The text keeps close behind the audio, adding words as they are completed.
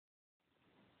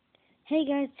Hey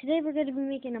guys, today we're going to be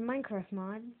making a Minecraft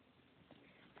mod.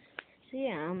 So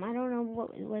yeah, I don't know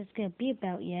what it's going to be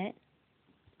about yet.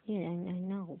 Yeah, I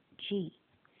know. Gee.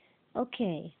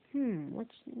 Okay. Yeah,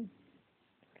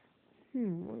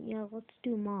 let's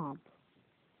do mob.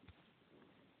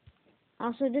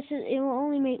 Also, it will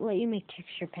only let you make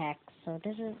texture packs. So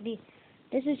this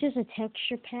is just a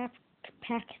texture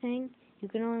pack thing. You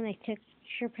can only make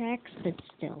texture packs, but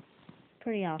still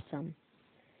pretty awesome.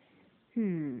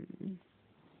 Iron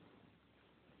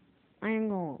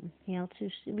Golem. Yeah,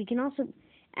 we can also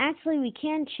actually we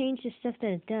can change the stuff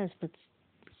that it does, but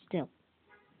still.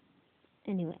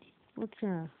 Anyway, let's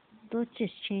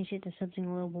just change it to something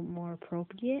a little bit more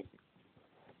appropriate.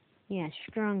 Yeah,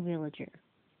 strong villager.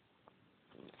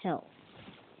 Health.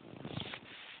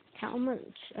 How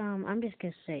much? I'm just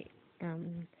gonna say.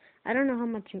 I don't know how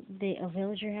much a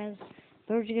villager has,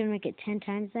 but we're just gonna make it 10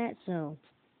 times that, so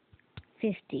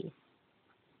 50.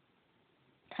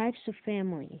 Types of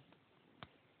family.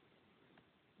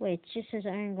 Wait, it just says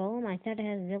Iron Golem. I thought it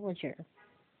has villager.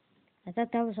 I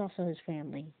thought that was also his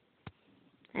family.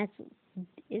 Is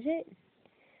it?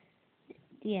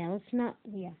 Yeah, let's not.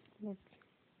 Yeah,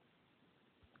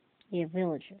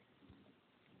 villager.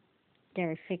 There,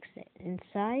 we fixed it. In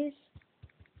size,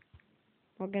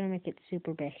 we're gonna make it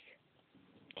super big.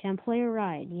 Can player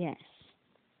ride? Yes.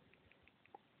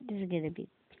 This is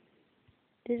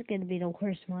gonna be the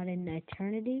worst mod in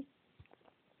eternity.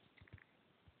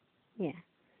 Yeah.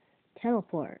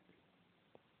 Teleport.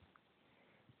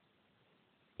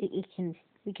 We can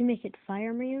make it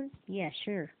fireman? Yeah,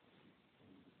 sure.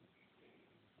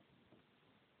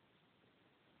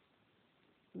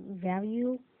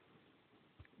 Value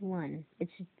 1.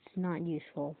 It's not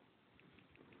useful.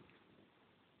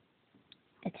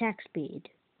 Attack speed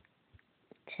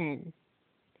 10.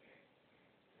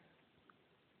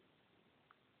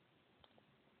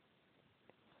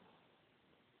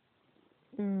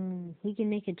 We can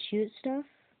make it shoot stuff.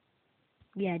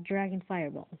 Yeah, dragon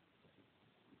fireball.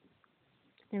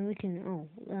 And we can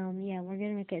yeah, we're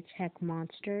gonna make it attack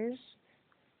monsters.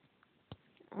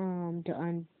 The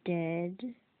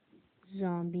undead,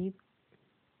 zombie.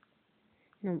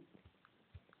 No.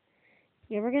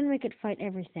 Yeah, we're gonna make it fight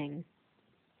everything.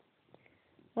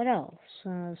 What else?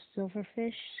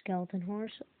 Silverfish, skeleton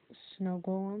horse, snow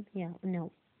golem. Yeah,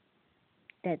 no.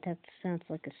 That sounds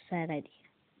like a sad idea.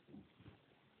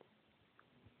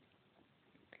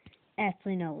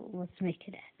 Actually, no. Let's make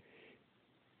it at.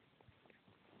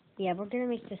 Yeah, we're gonna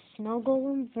make the snow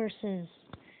golem versus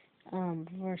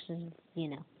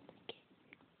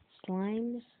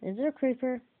slimes. Is there a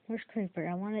creeper? Where's creeper?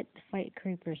 I want it to fight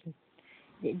creepers.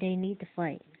 They need to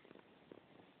fight.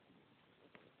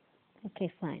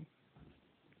 Okay, fine.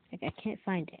 I can't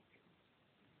find it.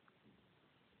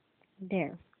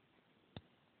 There.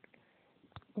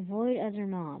 Avoid other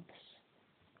mobs.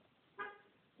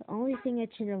 The only thing I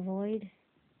should avoid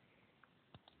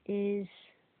is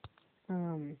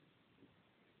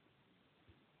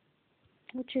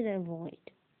what should I avoid?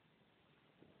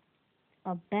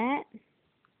 A bat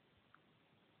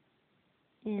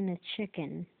and a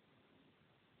chicken.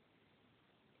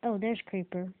 Oh, there's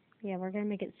creeper. Yeah, we're gonna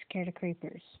make it scared of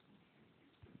creepers.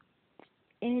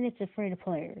 And it's afraid of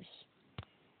players.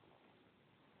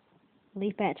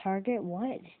 Leap at target?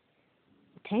 What?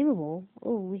 Tameable?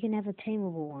 Oh, we can have a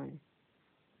tameable one.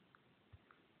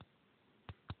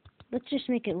 Let's just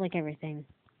make it like everything.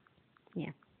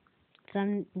 Yeah. So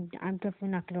I'm definitely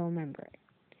not gonna remember it.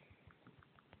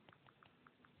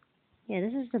 Yeah,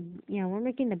 this is we're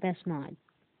making the best mod.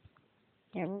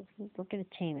 Yeah, we're gonna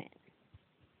tame it.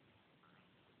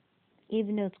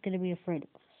 Even though it's gonna be afraid of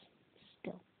us.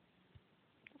 Still.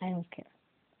 I don't care.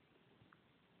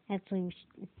 Actually,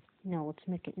 no, let's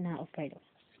make it not afraid of us.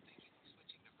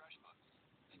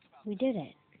 We did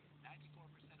it.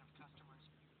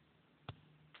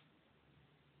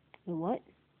 What?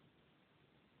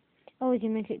 Oh, we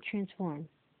can make it transform.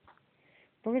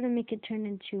 We're gonna make it turn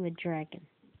into a dragon.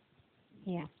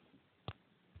 Yeah.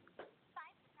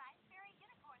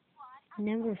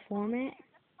 Number format?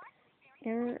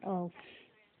 Error? Oh.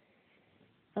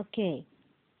 Okay.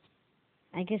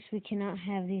 I guess we cannot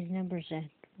have these numbers at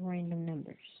random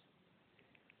numbers.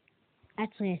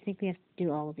 Actually, I think we have to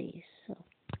do all of these, so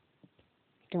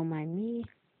don't mind me.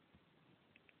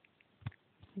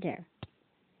 There.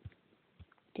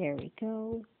 There we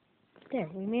go. There,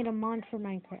 we made a mod for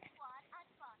Minecraft.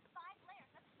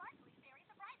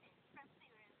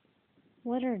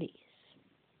 What are these?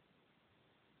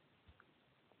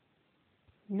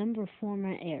 Number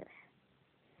format error.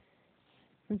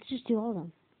 Let's just do all of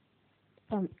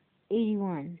them.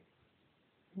 81.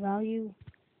 Value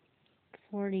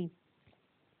 40.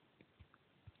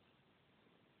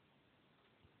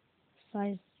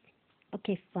 Size.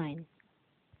 Okay, fine.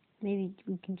 Maybe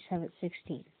we can just have it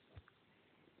 16.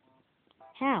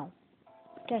 How?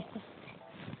 Guys,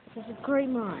 this is a great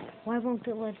mod. Why won't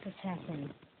it let this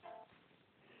happen?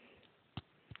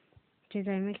 Did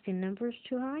I make the numbers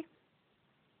too high?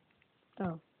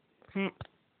 Oh.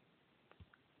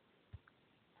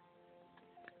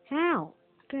 How?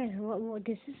 Guys, what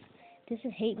does this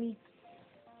hate me?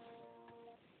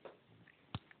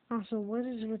 Also, what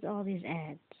is with all these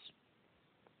ads?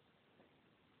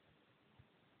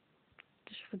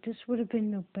 This would have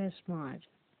been the best mod.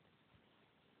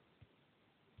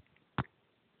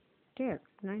 There,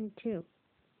 92.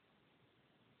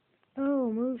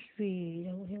 Oh, move speed.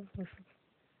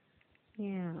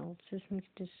 Yeah, let's just make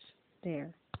this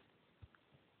there.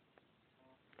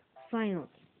 Finally.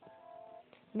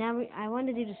 Now I want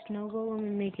to do the snow golem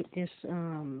and make it this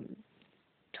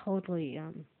totally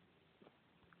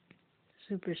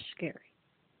super scary.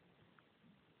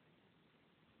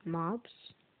 Mobs?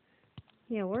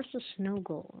 Yeah, where's the snow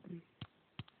golem?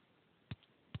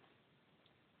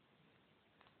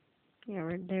 Yeah,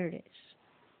 right there it is.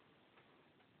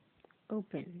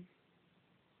 Open.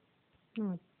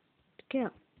 No, get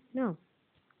up. No.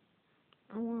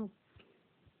 I want.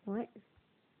 What?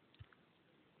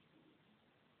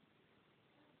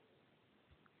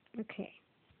 Okay.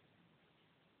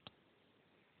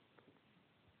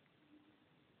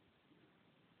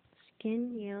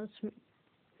 Skin? Yeah,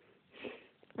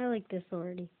 I like this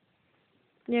already.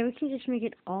 Yeah, we can just make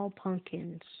it all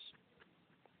pumpkins.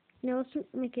 No, let's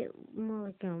make it more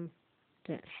like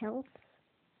the health.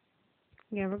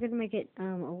 Yeah, we're gonna make it a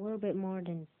little bit more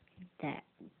than that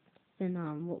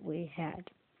than what we had.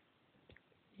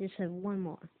 Just have one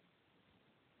more.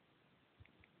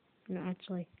 No,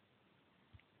 actually,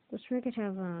 let's make it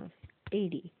have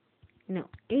 80. No,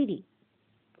 80.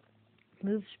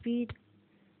 Move speed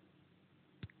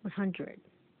 100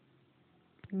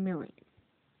 million.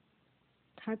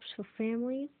 Types for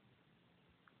family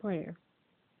player.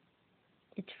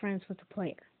 It's friends with the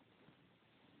player.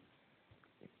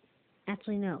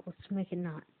 Actually, no. Let's make it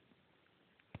not.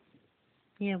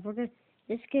 Yeah, we're gonna.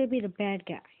 This is gonna be the bad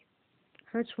guy.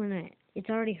 Hurts when it's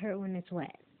already hurt when it's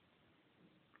wet.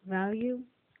 Value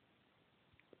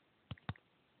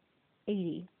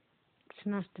 80. It's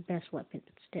not the best weapon,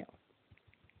 but still.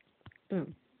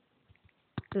 Boom.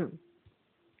 Boom.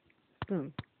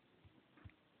 Boom.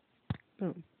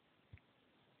 Boom.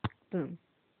 Boom.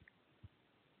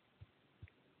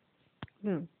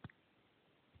 Boom.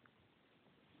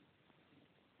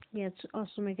 Yeah, let's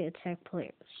also make it attack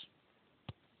players.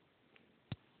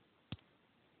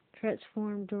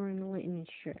 Transform during the lightning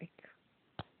strike.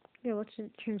 Yeah, what's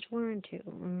it transform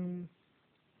into?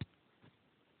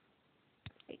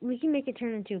 We can make it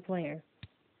turn into a player.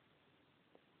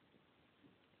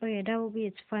 Oh yeah, that will be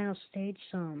its final stage.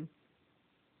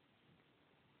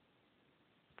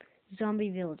 Zombie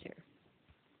villager.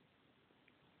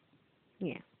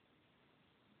 Yeah.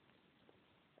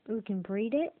 We can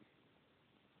breed it.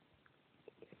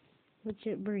 What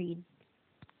should it breed?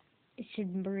 It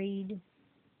should breed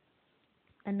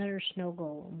another snow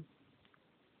golem.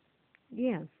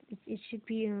 Yeah, it should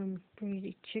be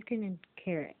breed chicken and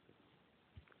carrot.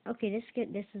 Okay,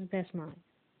 this is best mod.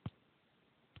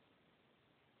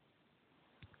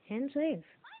 Hand save.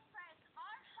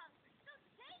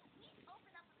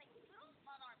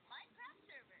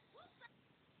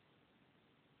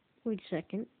 Wait a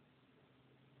second.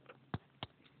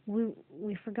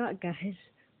 We forgot, guys.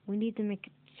 We need to make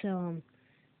it so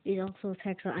it also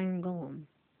attacks the iron golem.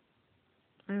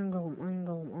 Iron golem, iron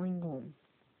golem, iron golem.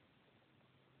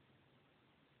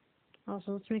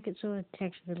 Also, let's make it so it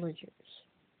attacks villagers.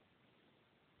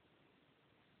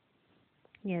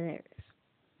 Yeah, there it is.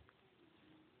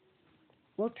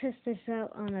 We'll test this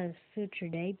out on a future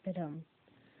date, but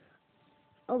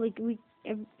oh,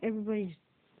 everybody's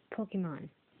Pokemon.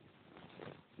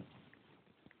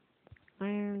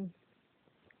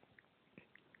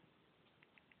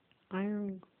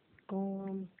 Iron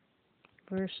Golem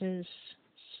versus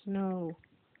Snow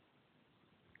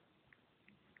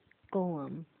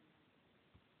Golem.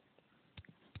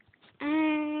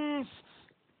 Ah!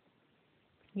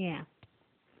 Yeah,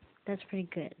 that's pretty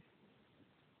good.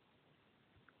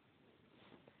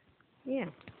 Yeah.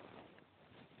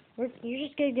 You're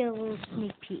just gonna get a little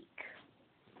sneak peek.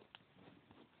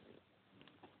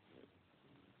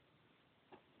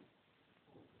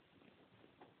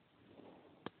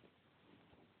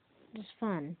 Just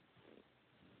fun.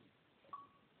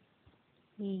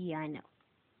 Yeah, I know.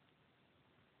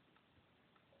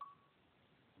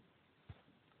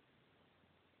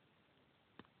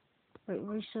 Wait,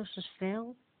 resources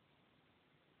fail?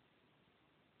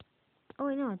 Oh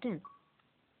wait, no, it didn't.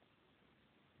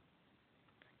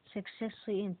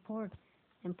 Successfully imported.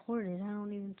 I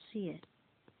don't even see it.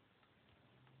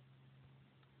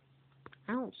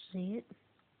 I don't see it.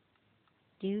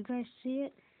 Do you guys see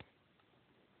it?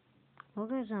 Well,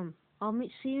 guys,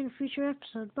 see you in a future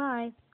episode. Bye.